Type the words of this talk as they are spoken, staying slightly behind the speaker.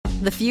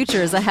The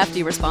future is a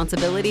hefty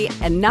responsibility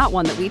and not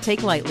one that we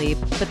take lightly,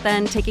 but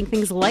then taking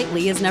things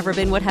lightly has never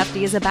been what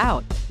Hefty is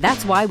about.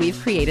 That's why we've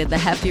created the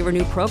Hefty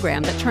Renew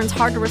program that turns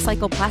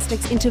hard-to-recycle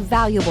plastics into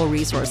valuable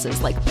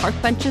resources like park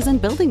benches and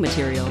building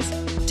materials.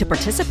 To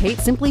participate,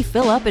 simply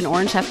fill up an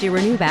orange Hefty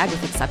Renew bag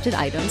with accepted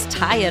items,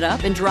 tie it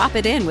up, and drop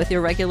it in with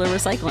your regular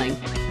recycling.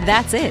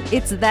 That's it.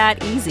 It's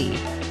that easy.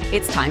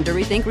 It's time to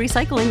rethink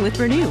recycling with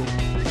Renew.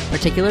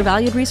 Particular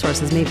valued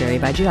resources may vary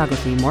by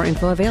geography. More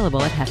info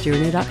available at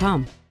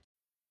heftyrenew.com.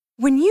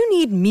 When you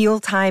need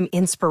mealtime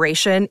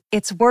inspiration,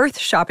 it's worth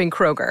shopping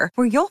Kroger,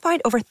 where you'll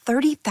find over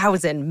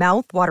 30,000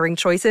 mouth-watering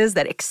choices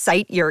that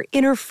excite your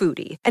inner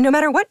foodie. And no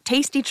matter what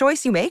tasty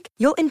choice you make,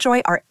 you'll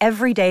enjoy our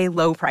everyday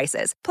low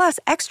prices, plus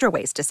extra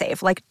ways to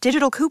save, like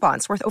digital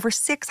coupons worth over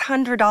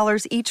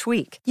 $600 each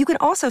week. You can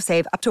also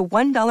save up to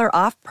 $1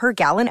 off per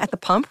gallon at the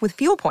pump with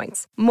fuel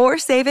points. More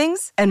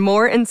savings and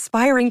more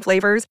inspiring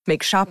flavors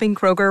make shopping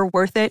Kroger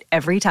worth it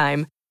every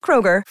time.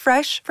 Kroger,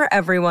 fresh for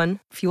everyone.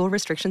 Fuel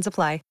restrictions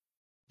apply.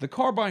 The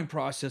car buying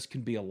process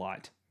can be a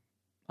lot.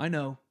 I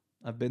know,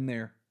 I've been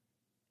there.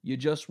 You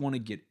just want to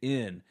get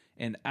in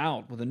and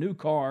out with a new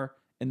car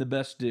and the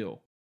best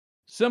deal.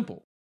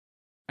 Simple.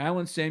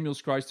 Allen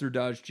Samuels Chrysler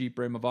Dodge Jeep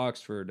Ram of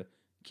Oxford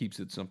keeps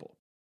it simple.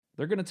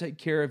 They're going to take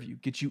care of you,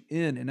 get you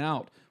in and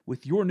out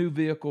with your new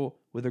vehicle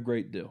with a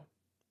great deal.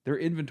 Their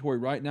inventory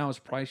right now is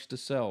priced to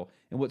sell,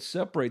 and what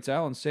separates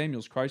Allen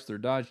Samuels Chrysler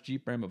Dodge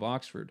Jeep Ram of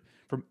Oxford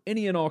from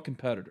any and all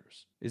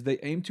competitors is they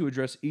aim to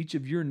address each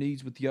of your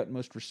needs with the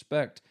utmost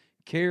respect,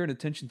 care, and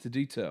attention to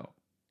detail.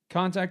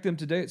 Contact them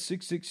today at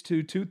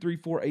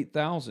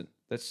 662-234-8000.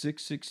 That's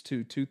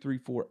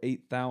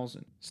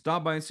 662-234-8000.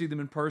 Stop by and see them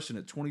in person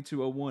at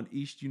 2201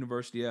 East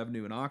University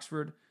Avenue in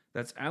Oxford.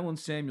 That's Allen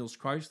Samuels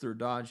Chrysler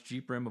Dodge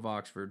Jeep Ram of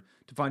Oxford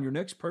to find your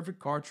next perfect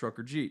car, truck,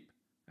 or Jeep.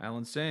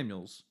 Allen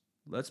Samuels,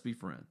 let's be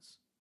friends.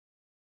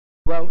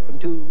 Welcome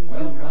to you.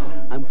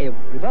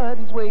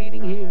 Everybody's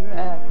waiting here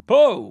at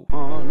Poe!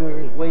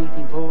 Corner's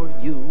waiting for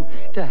you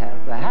to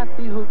have a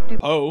happy hoopty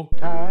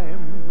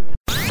time.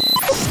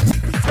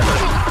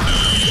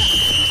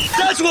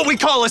 That's what we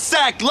call a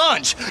sack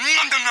lunch.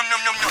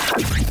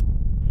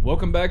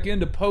 Welcome back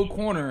into Poe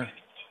Corner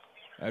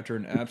after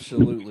an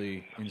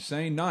absolutely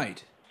insane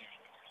night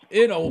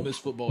in Ole Miss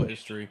football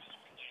history.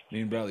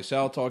 Me and Bradley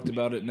Sal talked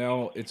about it.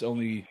 Now it's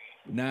only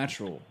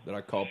natural that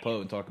I call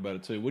Poe and talk about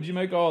it too. What'd you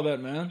make of all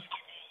that, man?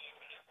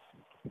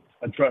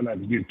 I try not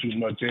to get too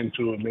much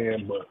into it,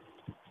 man, but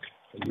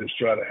I just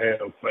try to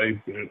have faith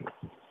that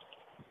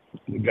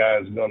the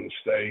guy's going to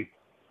stay.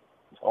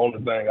 The only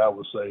thing I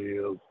would say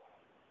is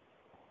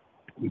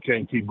we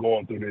can't keep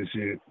going through this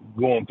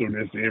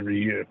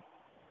every year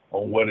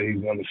on whether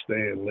he's going to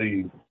stay and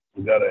leave.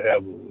 We got to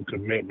have a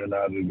commitment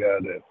out of the guy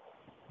that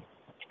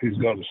he's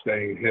going to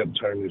stay and help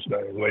turn this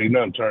thing. Well, he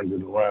done turned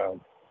it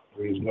around.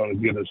 He's going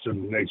to get us to the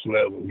next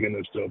level, get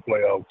us to a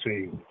playoff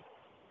team.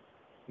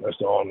 That's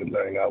the only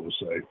thing I would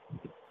say.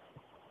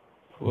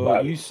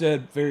 Well, you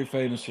said very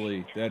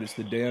famously that it's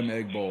the damn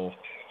Egg Bowl.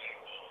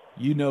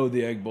 You know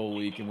the Egg Bowl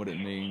week and what it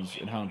means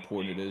and how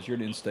important it is. You're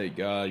an in-state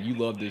guy. You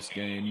love this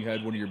game. You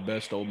had one of your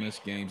best Ole Miss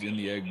games in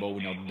the Egg Bowl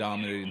when y'all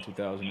dominated in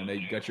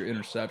 2008. You got your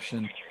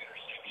interception.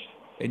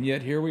 And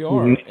yet here we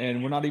are,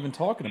 and we're not even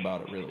talking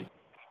about it, really.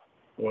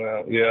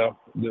 Well, yeah,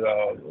 the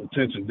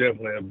attention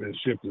definitely has been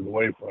shifted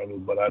away from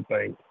it, but I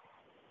think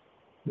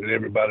that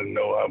everybody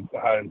know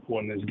how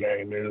important this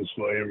game is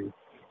for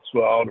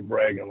all the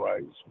bragging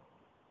rights.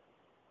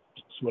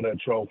 It's for that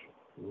trophy.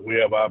 We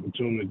have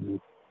opportunity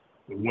to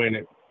win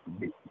it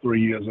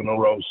 3 years in a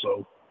row.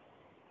 So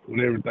with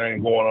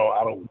everything going on,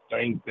 I don't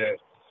think that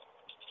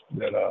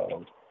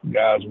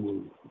guys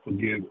will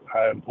forget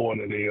how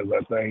important it is. I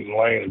think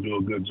Lane will do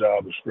a good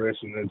job of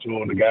stressing it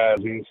to the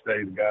guys in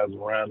state, the guys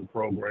around the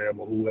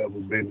program, or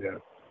whoever's been there,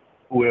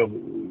 whoever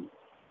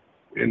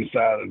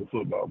inside of the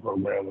football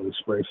program will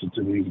express it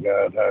to these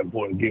guys how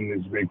important getting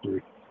this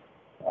victory.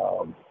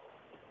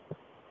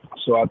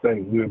 So I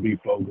think we'll be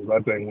focused. I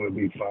think we'll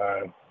be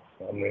fine.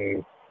 I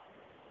mean,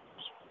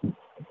 I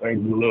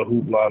think the little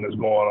hoopla that's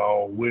going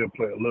on, we'll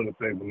play a little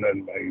thing, but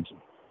nothing major.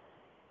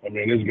 I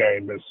mean, this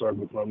game been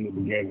circled from the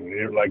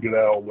beginning, like it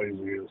always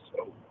is.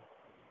 So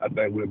I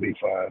think we'll be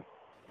fine.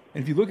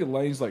 And if you look at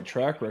Lane's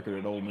track record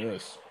at Ole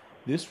Miss,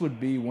 this would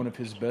be one of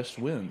his best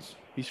wins.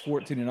 He's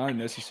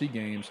 14-9 in SEC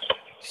games.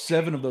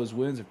 7 of those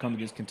wins have come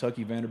against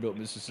Kentucky, Vanderbilt,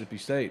 Mississippi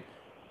State.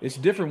 It's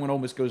different when Ole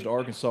Miss goes to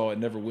Arkansas and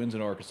never wins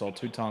in Arkansas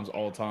 2 times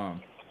all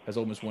time, as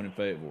Ole Miss won in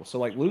Fayetteville. So,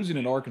 losing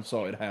in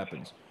Arkansas, it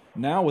happens.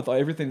 Now, with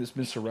everything that's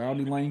been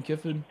surrounding Lane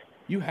Kiffin,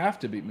 you have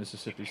to beat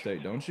Mississippi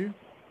State, don't you?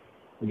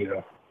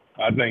 Yeah.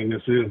 I think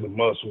this is a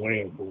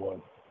must-win for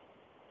one.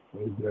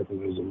 It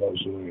definitely is a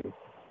must-win.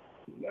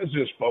 Let's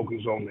just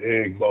focus on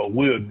the Egg Bowl.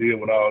 We'll deal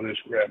with all this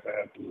crap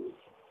afterwards.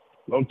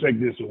 Don't take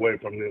this away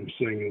from them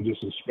singing.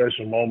 Just a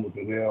special moment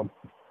for them,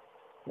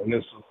 and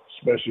it's a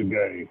special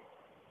game.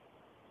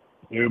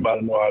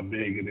 Everybody know how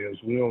big it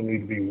is. We don't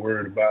need to be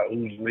worried about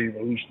who's leaving,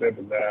 who's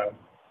stepping down.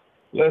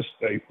 Let's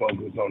stay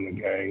focused on the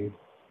game.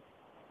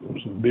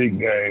 It's a big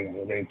game.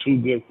 I mean, 2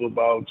 good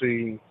football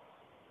teams,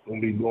 When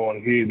we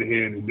going head to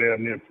head, it's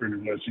damn near pretty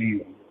much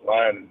even.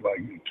 Line is like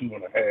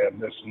 2.5.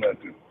 That's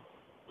nothing.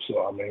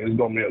 So, I mean, it's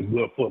going to be a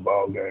good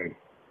football game.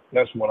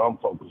 That's what I'm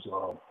focused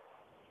on.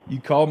 You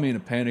called me in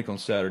a panic on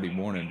Saturday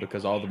morning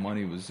because all the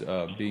money was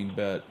being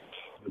bet.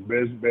 The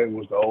best bet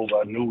was the over.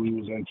 I knew we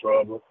was in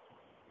trouble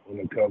when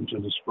it comes to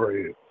the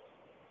spread.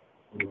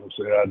 You know what I'm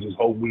saying? I just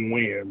hope we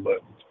win, but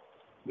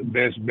the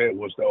best bet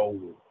was the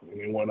over, and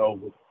it went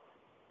over.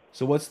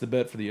 So what's the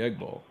bet for the Egg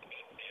Bowl?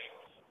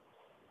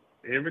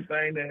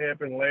 Everything that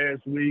happened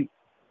last week,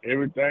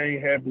 everything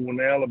happened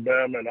with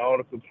Alabama and all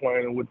the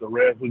complaining with the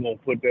refs, we're going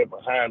to put that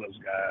behind us,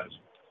 guys.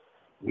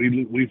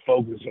 We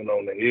focusing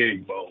on the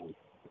Egg Bowl.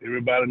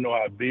 Everybody know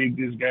how big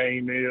this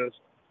game is.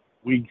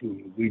 We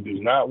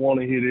do not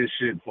want to hear this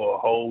shit for a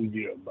whole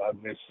year by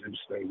Mississippi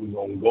State. We're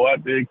going to go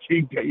out there and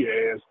kick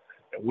their ass,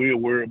 and we'll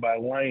worry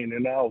about Lane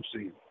in the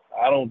offseason.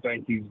 I don't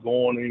think he's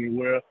going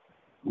anywhere.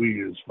 We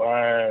is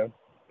fine.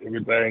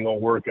 Everything going to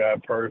work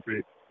out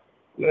perfect.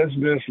 Let's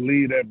just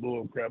leave that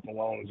bull crap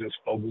alone and just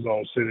focus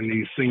on sending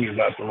these seniors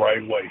out the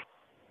right way.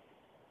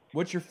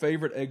 What's your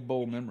favorite Egg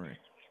Bowl memory?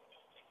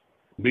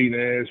 Beating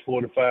ass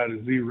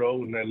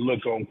 45-0 and that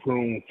look on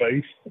Kroon's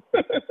face.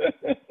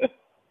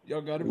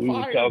 Y'all got him we fired. We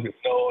was talking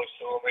noise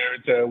to him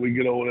every time we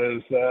get over there to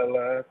the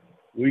sideline.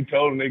 We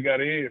told him they got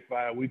Ed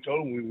fired. We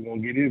told him we were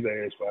going to get his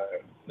ass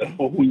fired. That's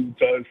what we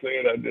were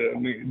saying out there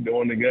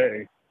during the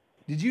game.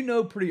 Did you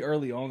know pretty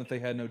early on that they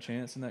had no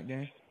chance in that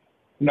game?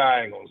 No,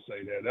 I ain't going to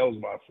say that. That was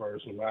my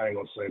first one. I ain't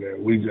going to say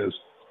that. We just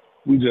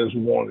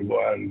wanted to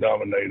go out and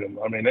dominate them.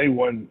 I mean, they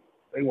wasn't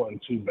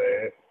too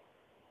bad.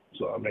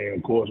 So, I mean,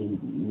 of course,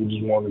 we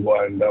just wanted to go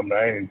out and dominate.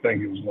 I didn't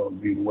think it was going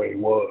to be the way it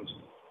was.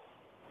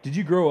 Did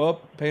you grow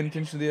up paying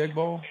attention to the Egg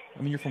Bowl?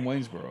 I mean, you're from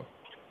Waynesboro.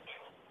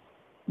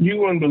 You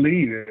wouldn't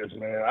believe this,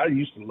 man. I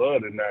used to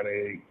love the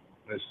 98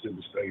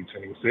 Mississippi State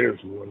team.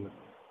 Seriously, when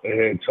they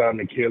had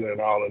Tommy Kelly and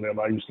all of them,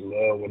 I used to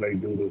love when they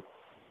do the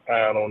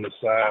pound on the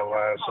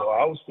sideline. So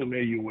I was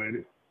familiar with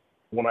it.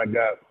 When I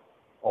got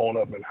on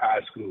up in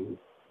high school,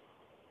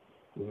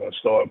 I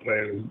started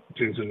paying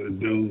attention to the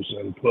dudes,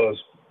 and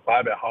plus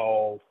Bobby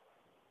Hall,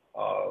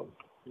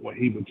 when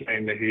he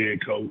became the head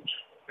coach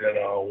at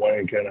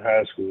Wayne County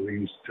High School, he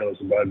used to tell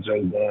us about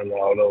Joe Dunn and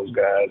all those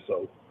guys.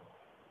 So,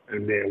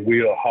 and then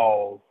Will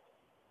Hall,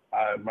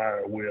 I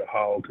admire Will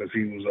Hall because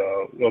he was,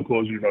 of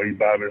course, you know, he's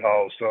Bobby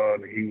Hall's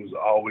son, and he was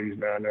always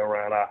down there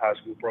around our high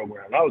school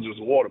program. I was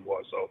just a water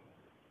boy, so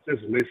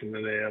just listening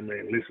to them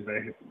and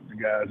listening to the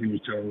guys he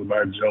was telling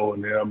about Joe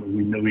and them, and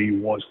we knew he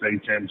won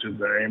state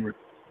championships at Emory.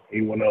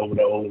 He went over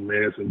to Ole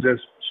Miss and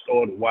just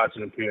started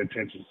watching and paying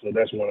attention. So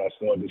that's when I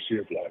started to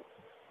shift, like,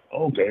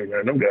 okay,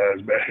 man, them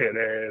guys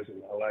badass,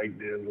 and I like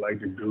them,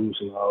 like the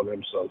Deuce and all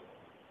them. So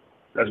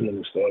that's when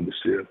it started to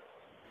shift.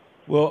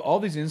 Well, all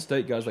these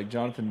in-state guys like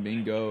Jonathan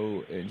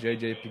Mingo and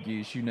J.J.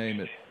 Pegues, you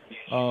name it,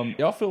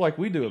 y'all feel like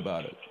we do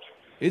about it.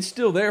 It's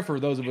still there for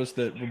those of us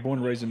that were born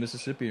and raised in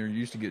Mississippi and are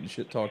used to getting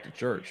shit talked at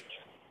church.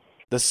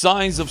 The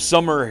signs of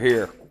summer are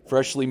here.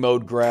 Freshly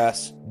mowed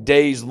grass,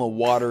 days on the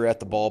water at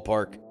the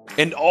ballpark,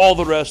 and all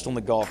the rest on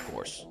the golf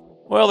course.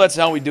 Well, that's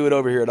how we do it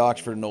over here at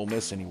Oxford and Ole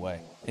Miss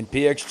anyway. And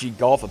PXG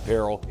Golf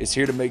Apparel is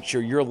here to make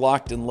sure you're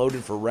locked and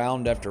loaded for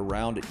round after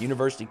round at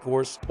University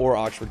Course or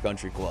Oxford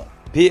Country Club.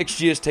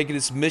 PXG has taken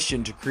its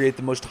mission to create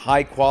the most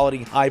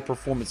high-quality,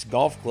 high-performance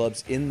golf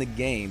clubs in the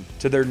game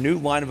to their new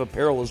line of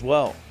apparel as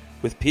well.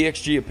 With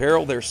PXG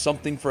Apparel, there's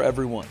something for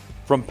everyone.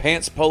 From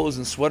pants, polos,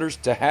 and sweaters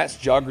to hats,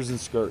 joggers, and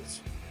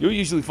skirts. You'll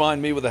usually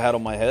find me with a hat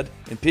on my head,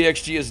 and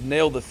PXG has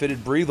nailed the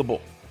fitted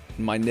breathable.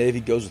 And my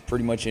navy goes with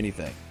pretty much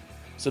anything.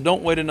 So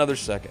don't wait another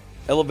second.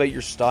 Elevate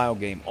your style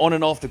game on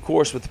and off the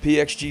course with the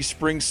PXG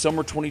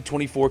Spring-Summer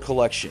 2024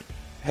 collection.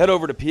 Head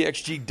over to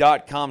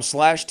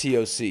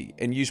pxg.com/TOC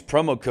and use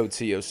promo code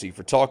TOC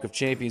for Talk of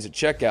Champions at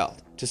checkout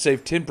to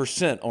save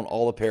 10% on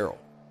all apparel.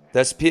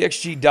 That's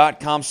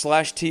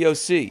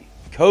pxg.com/TOC,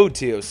 code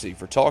TOC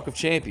for Talk of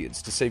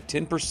Champions to save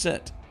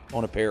 10%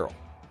 on apparel.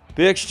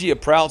 PXG, a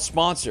proud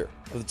sponsor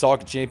of the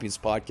Talk of Champions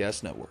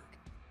podcast network.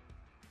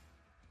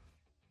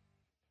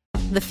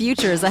 The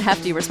future is a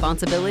hefty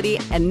responsibility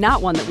and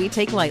not one that we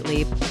take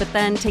lightly, but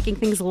then taking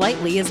things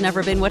lightly has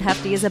never been what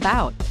Hefty is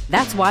about.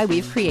 That's why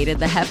we've created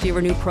the Hefty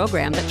Renew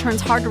program that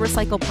turns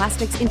hard-to-recycle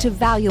plastics into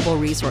valuable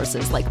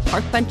resources like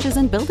park benches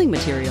and building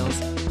materials.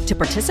 To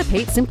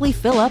participate, simply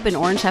fill up an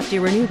orange Hefty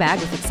Renew bag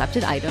with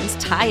accepted items,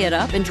 tie it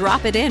up, and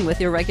drop it in with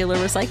your regular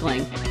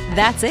recycling.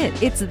 That's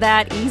it. It's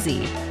that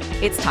easy.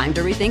 It's time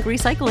to rethink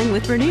recycling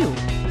with Renew.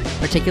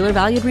 Particular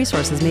valued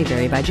resources may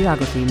vary by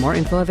geography. More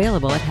info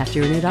available at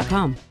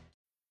heftyrenew.com.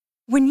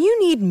 When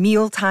you need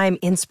mealtime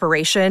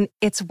inspiration,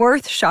 it's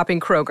worth shopping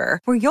Kroger,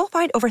 where you'll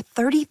find over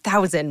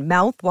 30,000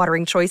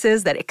 mouth-watering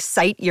choices that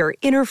excite your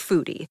inner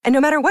foodie. And no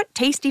matter what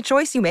tasty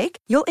choice you make,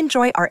 you'll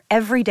enjoy our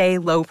everyday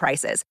low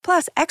prices,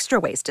 plus extra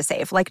ways to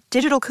save, like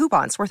digital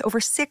coupons worth over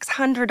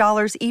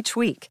 $600 each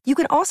week. You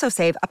can also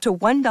save up to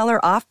 $1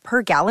 off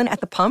per gallon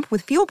at the pump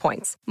with fuel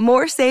points.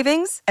 More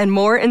savings and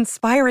more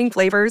inspiring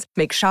flavors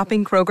make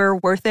shopping Kroger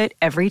worth it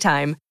every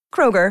time.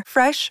 Kroger,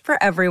 fresh for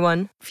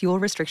everyone. Fuel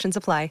restrictions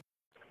apply.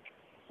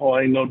 Oh,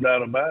 ain't no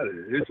doubt about it.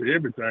 It's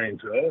everything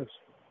to us.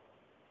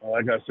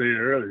 Like I said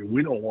earlier,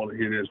 we don't want to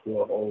hear this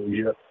for a whole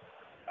year.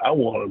 I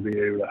want to be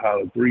able to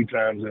holler 3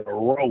 times in a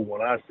row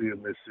when I see a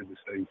Mississippi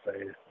State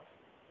fan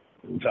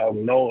and talk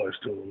noise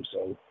to them.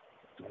 So,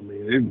 I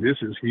mean, this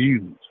is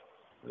huge.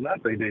 And I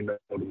think they know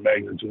the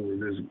magnitude of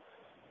this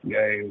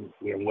game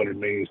and what it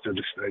means to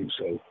the state.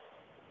 So,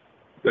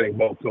 I think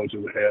both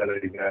coaches will have their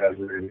guys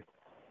ready.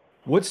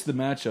 What's the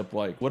matchup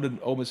like? What do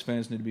Ole Miss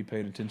fans need to be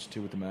paying attention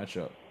to with the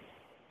matchup?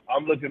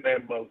 I'm looking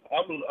at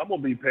I'm going to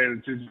be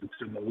paying attention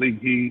to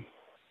Malik Heath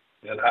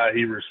and how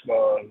he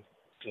responds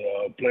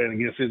to playing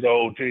against his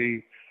old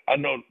team. I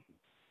know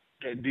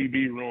that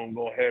DB room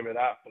going to have it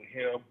out for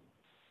him.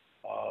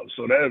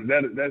 So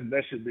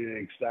that should be an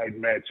exciting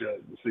matchup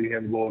to see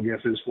him go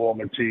against his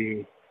former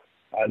team.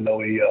 I know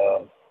he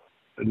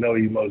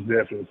most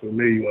definitely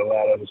familiar with a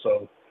lot of them.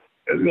 So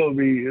it's gonna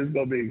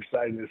be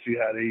exciting to see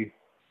how they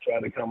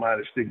try to come out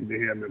and stick it to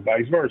him and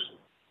vice versa.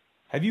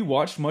 Have you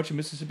watched much of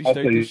Mississippi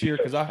State this year?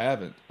 Because I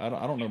haven't. I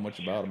don't know much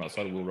about him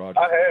outside of Will Rogers.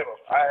 I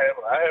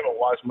haven't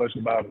watched much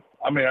about him.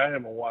 I mean, I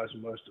haven't watched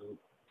much to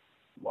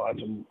watch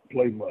him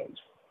play much.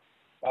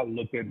 I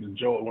looked at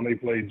when they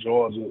played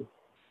Georgia.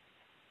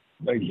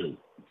 They the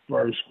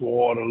first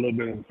quarter, a little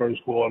bit in the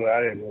first quarter.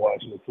 I didn't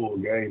watch the full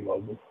game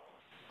of them.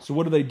 So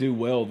what do they do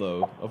well,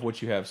 though, of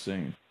what you have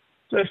seen?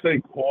 Just their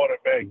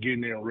quarterback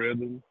getting in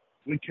rhythm.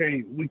 We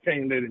can't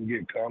let him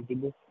get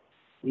comfortable.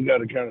 We got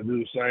to kind of do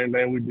the same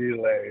thing we did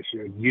last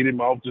year. Get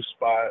him off the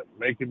spot,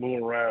 make him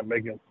move around,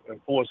 and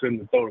force him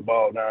to throw the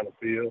ball down the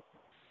field.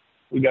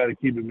 We got to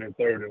keep him in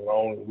 3rd and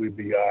long, and we'll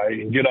be all right.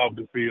 And get off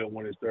the field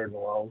when it's 3rd and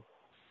long.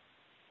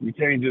 You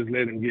can't just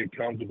let him get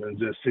comfortable and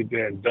just sit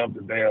there and dump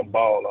the damn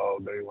ball all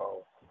day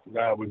long.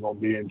 Now we're going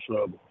to be in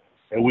trouble.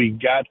 And we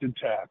got to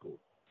tackle.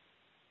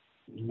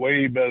 It's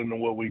way better than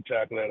what we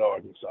tackle at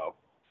Arkansas.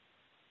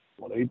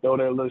 When they throw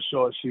that little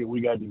short shit,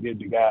 we got to get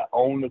the guy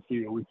on the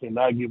field. We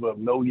cannot give up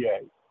no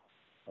yak.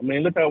 I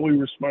mean, look how we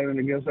responded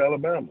against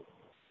Alabama.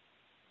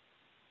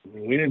 I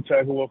mean, we didn't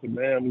tackle well for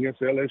damn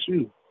against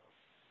LSU.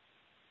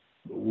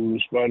 But we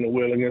responded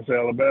well against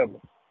Alabama.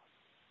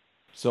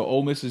 So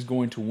Ole Miss is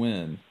going to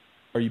win.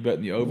 Are you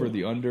betting the over,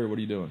 the under? What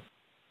are you doing?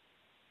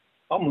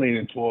 I'm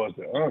leaning towards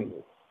the under.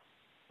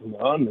 And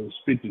the under is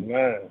 59.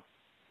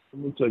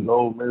 I'm going to take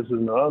Ole Miss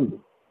in the under.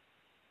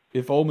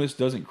 If Ole Miss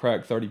doesn't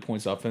crack 30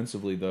 points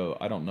offensively, though,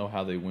 I don't know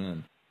how they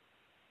win.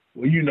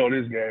 Well, you know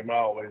this game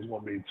always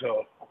going to be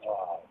tough.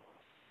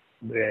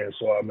 Man,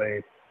 so, I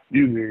mean,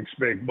 you can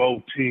expect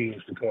both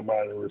teams to come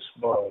out and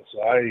respond.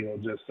 So I ain't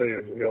going to just say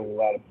it's a hell of a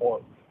lot of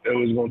points. It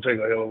was going to take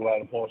a hell of a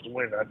lot of points to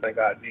win. I think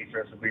our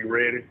defense will be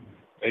ready.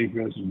 Their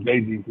defense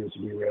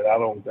will be ready. I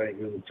don't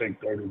think it will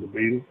take 30 to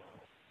beat them.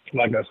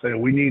 Like I said,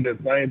 we need the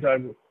same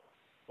type of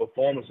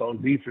performance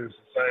on defense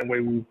the same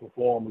way we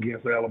perform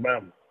against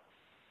Alabama.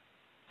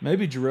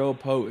 Maybe Jarrell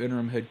Poe,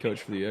 interim head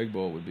coach for the Egg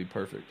Bowl, would be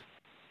perfect.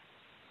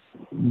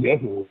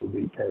 Definitely would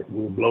be perfect.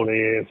 We'll blow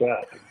their ass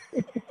out.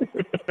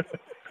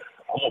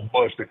 I'm going to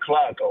bust the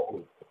clock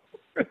on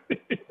them.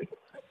 And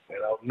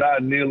I'm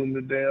not kneeling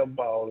the damn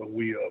ball and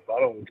we up.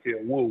 I don't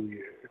care what we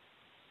are.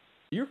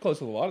 You're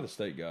close with a lot of the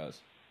state guys.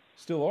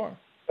 Still are.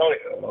 Oh,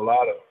 yeah. A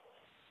lot of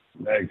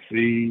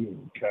Maxie,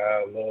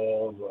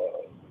 Kyle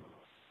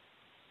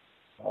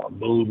Love,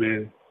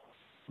 Booby,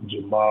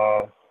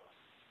 Jamal,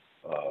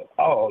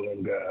 all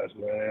them guys,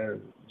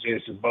 man.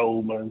 Jesse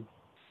Bowman,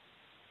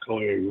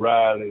 Corey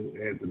Riley,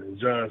 Anthony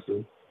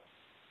Johnson.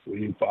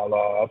 I follow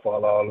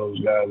all those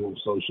guys on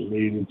social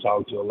media,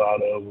 talk to a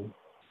lot of them.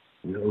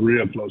 You know,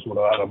 real close with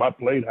a lot of them. I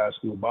played high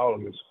school ball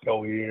against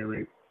Corey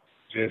Erie,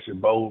 Jesse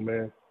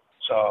Bowman,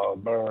 Charles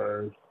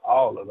Burns,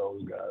 all of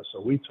those guys.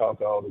 So we talk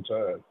all the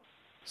time.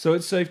 So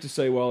it's safe to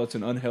say, while it's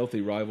an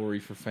unhealthy rivalry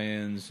for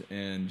fans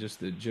and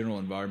just the general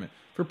environment,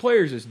 for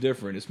players it's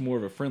different. It's more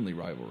of a friendly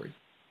rivalry.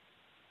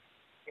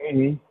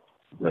 Friendly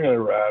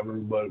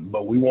rivalry,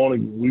 but we want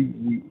to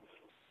we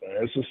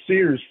it's a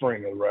serious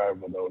friendly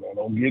rivalry though. Now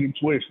don't get it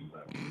twisted.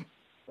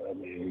 Now. I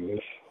mean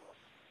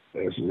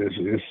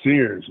it's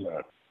serious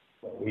now.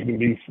 We can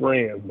be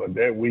friends, but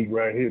this week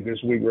right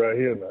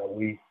here, now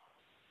we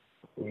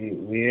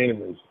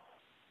enemies.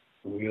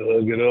 We'll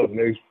hug it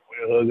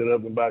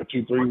up in about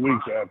 2-3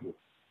 weeks after.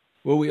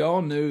 Well, we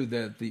all knew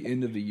that the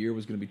end of the year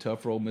was going to be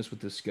tough for Ole Miss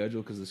with this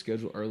schedule because the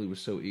schedule early was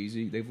so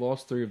easy. They've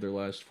lost 3 of their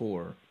last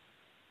 4.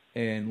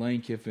 And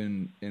Lane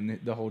Kiffin and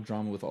the whole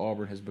drama with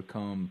Auburn has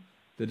become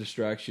the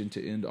distraction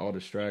to end all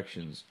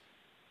distractions.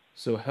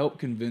 So help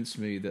convince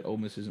me that Ole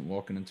Miss isn't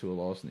walking into a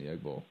loss in the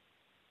Egg Bowl.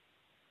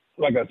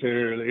 Like I said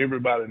earlier,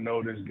 everybody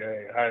know this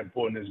game, how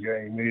important this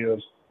game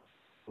is.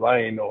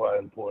 Lane know how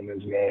important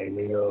this game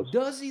is.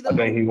 Does he, though? I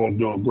think he's going to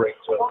do a great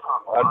job.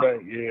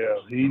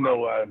 He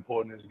know how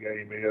important this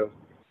game is.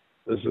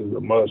 This is a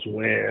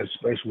must-win,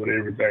 especially with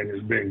everything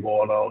that's been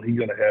going on. He's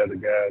going to have the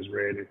guys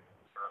ready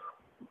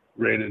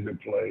to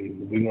play.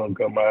 We're going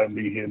to come out and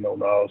be hitting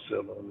on all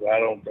cylinders. I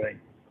don't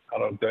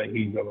think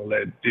he's going to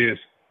let this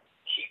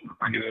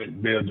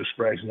be a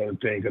distraction on the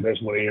team because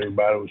that's what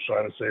everybody was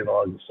trying to say in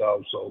Arkansas.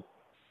 So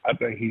I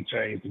think he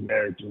changed the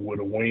narrative with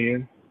a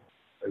win.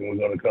 And we're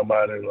going to come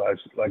out and,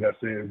 like I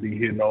said, be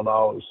hitting on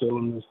all the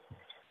cylinders.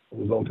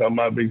 We're going to come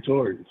out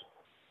victorious.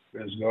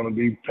 It's going to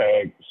be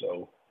packed,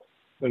 so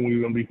I think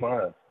we're going to be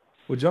fine.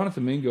 Well,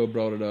 Jonathan Mingo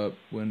brought it up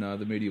when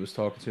the media was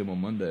talking to him on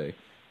Monday,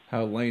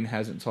 how Lane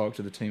hasn't talked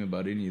to the team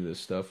about any of this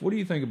stuff. What do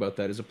you think about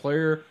that? As a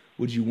player,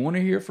 would you want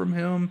to hear from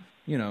him?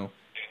 You know,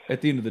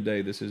 at the end of the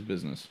day, this is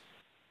business.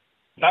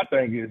 I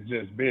think it's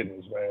just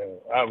business, man.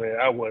 I mean,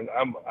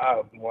 I'm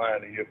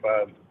lying if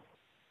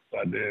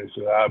I did,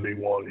 so I'd be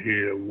wanting to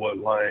hear what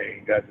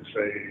Lane got to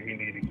say. He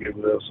need to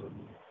give us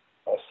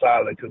a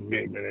solid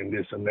commitment and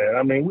this and that.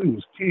 I mean, we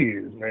was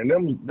kids, man.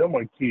 Them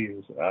are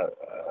kids.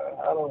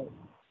 I don't.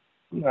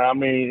 I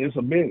mean, it's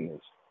a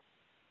business.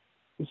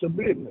 It's a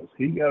business.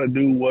 He got to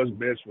do what's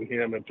best for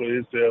him and put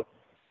himself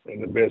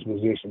in the best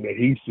position that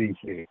he sees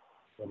fit.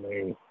 I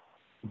mean,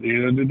 at the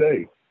end of the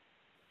day.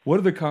 What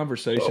are the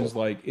conversations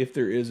like if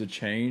there is a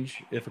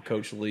change, if a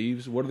coach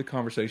leaves? What are the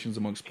conversations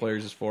amongst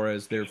players as far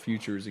as their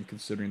futures and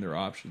considering their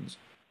options?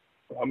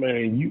 I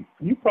mean,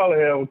 you probably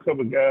have a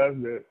couple of guys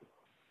that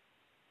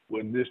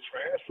with this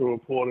transfer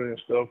reporting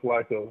and stuff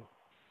like a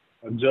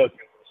Juckins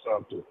or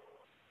something.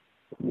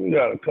 We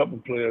got a couple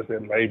of players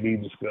that may be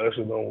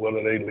discussing on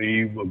whether they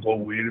leave or go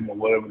with him or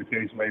whatever the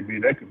case may be.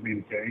 That could be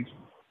the case.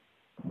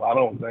 But I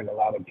don't think a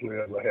lot of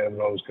players are having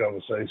those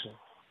conversations.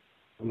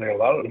 I mean, a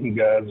lot of them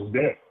guys is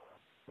there.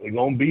 They're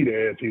going to be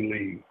there if he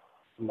leaves.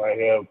 You might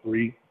have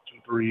two,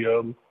 three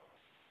of them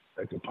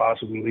that could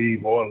possibly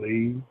leave or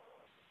leave.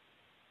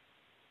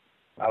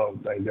 I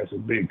don't think that's a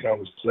big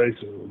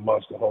conversation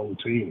amongst the whole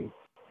team.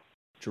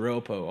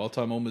 Jarrell Poe,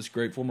 all-time Ole Miss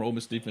great, former Ole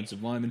Miss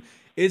defensive lineman.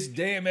 It's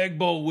damn Egg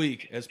Bowl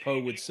week, as Poe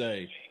would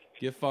say.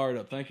 Get fired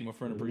up. Thank you, my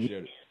friend.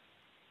 Appreciate it.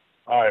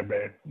 All right,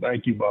 man.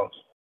 Thank you, boss.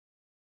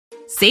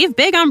 Save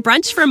big on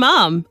brunch for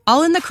mom,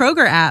 all in the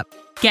Kroger app.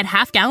 Get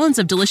half gallons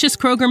of delicious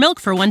Kroger milk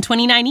for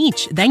 $1.29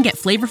 each. Then get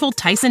flavorful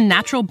Tyson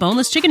natural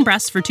boneless chicken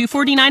breasts for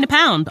 $2.49 a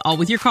pound, all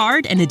with your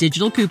card and a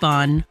digital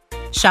coupon.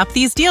 Shop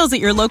these deals at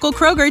your local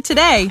Kroger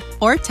today,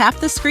 or tap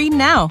the screen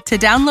now to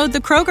download the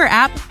Kroger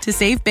app to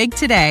save big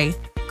today.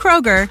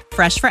 Kroger,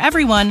 fresh for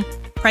everyone.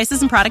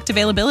 Prices and product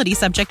availability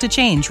subject to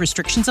change.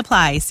 Restrictions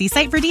apply. See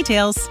site for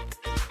details.